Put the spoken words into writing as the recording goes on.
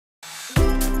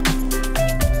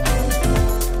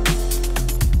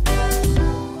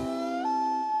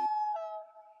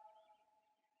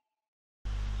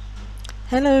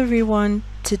Hello everyone.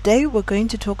 Today we're going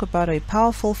to talk about a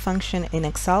powerful function in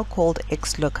Excel called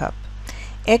XLOOKUP.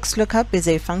 XLOOKUP is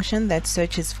a function that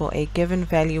searches for a given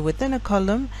value within a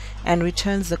column and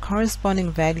returns the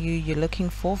corresponding value you're looking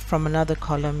for from another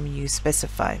column you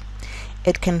specify.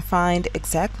 It can find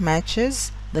exact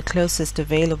matches, the closest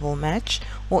available match,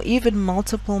 or even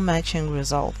multiple matching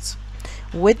results.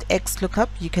 With XLOOKUP,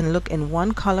 you can look in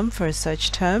one column for a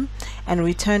search term and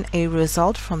return a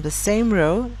result from the same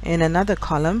row in another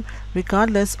column,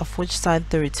 regardless of which side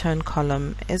the return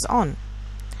column is on.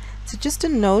 So just a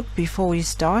note before we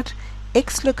start,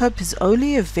 XLOOKUP is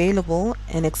only available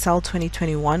in Excel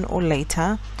 2021 or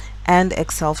later and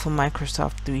Excel for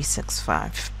Microsoft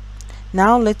 365.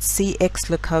 Now let's see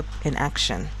XLOOKUP in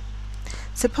action.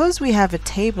 Suppose we have a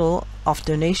table of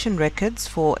donation records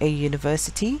for a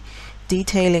university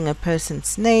detailing a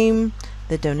person's name,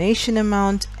 the donation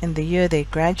amount, and the year they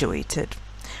graduated.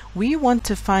 We want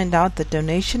to find out the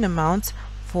donation amounts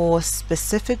for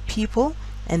specific people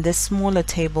in this smaller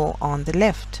table on the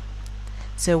left.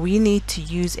 So we need to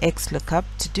use XLOOKUP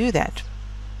to do that.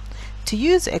 To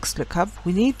use XLOOKUP,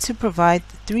 we need to provide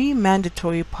three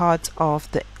mandatory parts of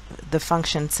the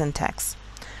function syntax.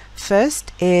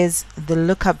 First is the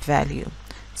lookup value.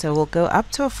 So we'll go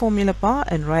up to a formula bar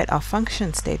and write our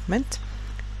function statement,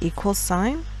 equal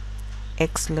sign,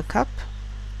 XLOOKUP,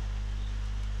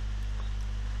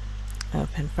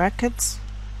 open brackets.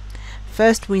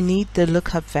 First we need the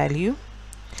lookup value.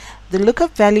 The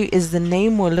lookup value is the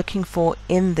name we're looking for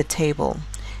in the table.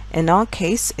 In our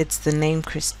case, it's the name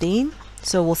Christine,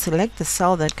 so we'll select the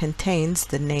cell that contains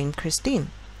the name Christine,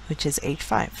 which is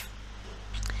H5.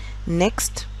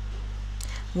 Next,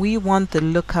 we want the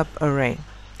lookup array.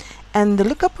 And the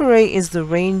lookup array is the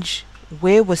range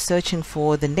where we're searching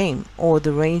for the name, or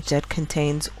the range that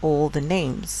contains all the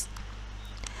names.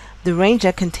 The range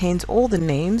that contains all the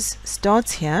names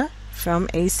starts here from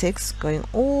A6 going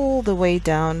all the way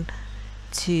down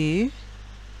to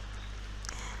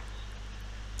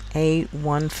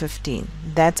A115.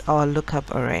 That's our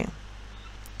lookup array.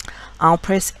 I'll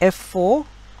press F4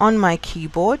 on my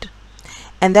keyboard,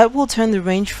 and that will turn the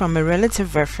range from a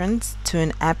relative reference to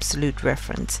an absolute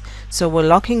reference. So we're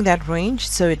locking that range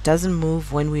so it doesn't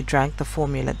move when we drag the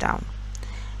formula down.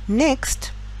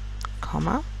 Next,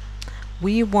 comma,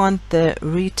 we want the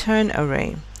return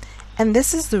array. And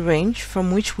this is the range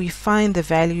from which we find the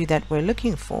value that we're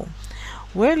looking for.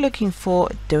 We're looking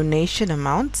for donation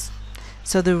amounts.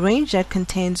 So the range that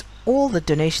contains all the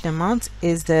donation amounts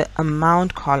is the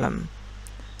amount column.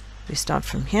 We start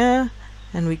from here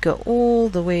and we go all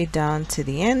the way down to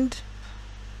the end.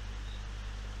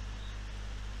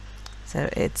 So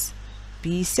it's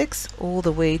B6 all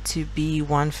the way to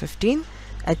B115.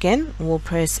 Again, we'll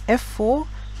press F4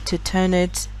 to turn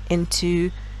it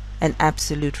into an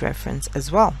absolute reference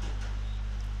as well.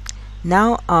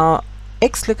 Now our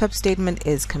XLOOKUP statement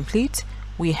is complete.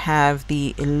 We have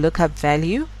the lookup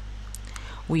value,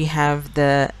 we have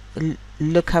the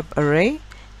lookup array,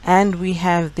 and we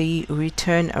have the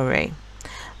return array.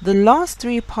 The last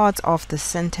three parts of the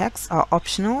syntax are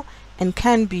optional and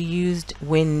can be used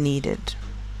when needed.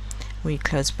 We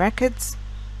close brackets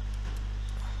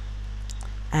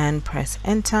and press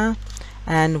enter,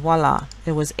 and voila,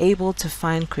 it was able to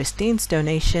find Christine's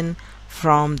donation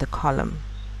from the column.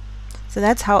 So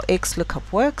that's how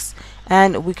XLOOKUP works,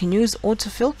 and we can use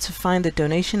autofill to find the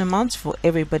donation amounts for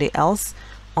everybody else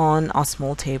on our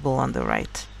small table on the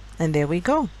right. And there we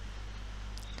go.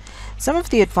 Some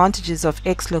of the advantages of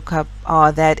XLOOKUP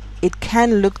are that it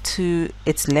can look to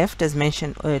its left, as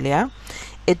mentioned earlier.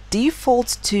 It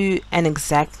defaults to an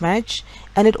exact match,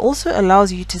 and it also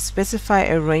allows you to specify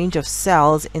a range of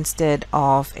cells instead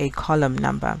of a column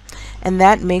number. And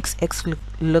that makes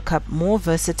XLOOKUP more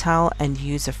versatile and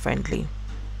user-friendly.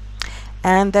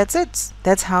 And that's it.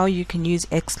 That's how you can use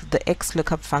the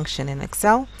XLOOKUP function in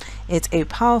Excel. It's a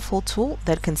powerful tool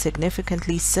that can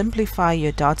significantly simplify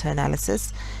your data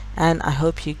analysis, and I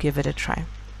hope you give it a try.